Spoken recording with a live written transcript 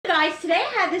guys, today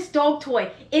I have this dog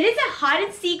toy. It is a hide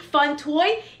and seek fun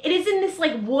toy. It is in this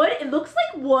like wood. It looks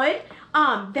like wood.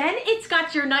 Then it's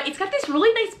got this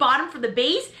really nice bottom for the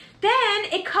base. Then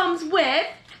it comes with,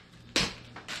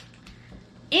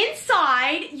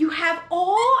 inside you have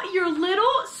all your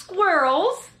little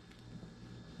squirrels.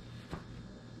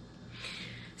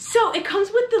 So it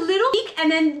comes with the little beak,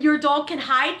 and then your dog can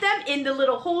hide them in the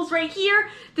little holes right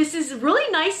here. This is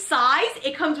really nice size.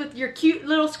 It comes with your cute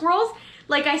little squirrels,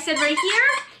 like I said right here.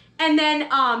 And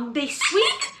then they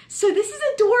squeak. So this is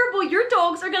adorable. Your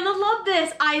dogs are gonna love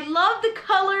this. I love the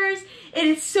colors. It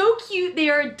is so cute. They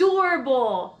are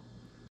adorable.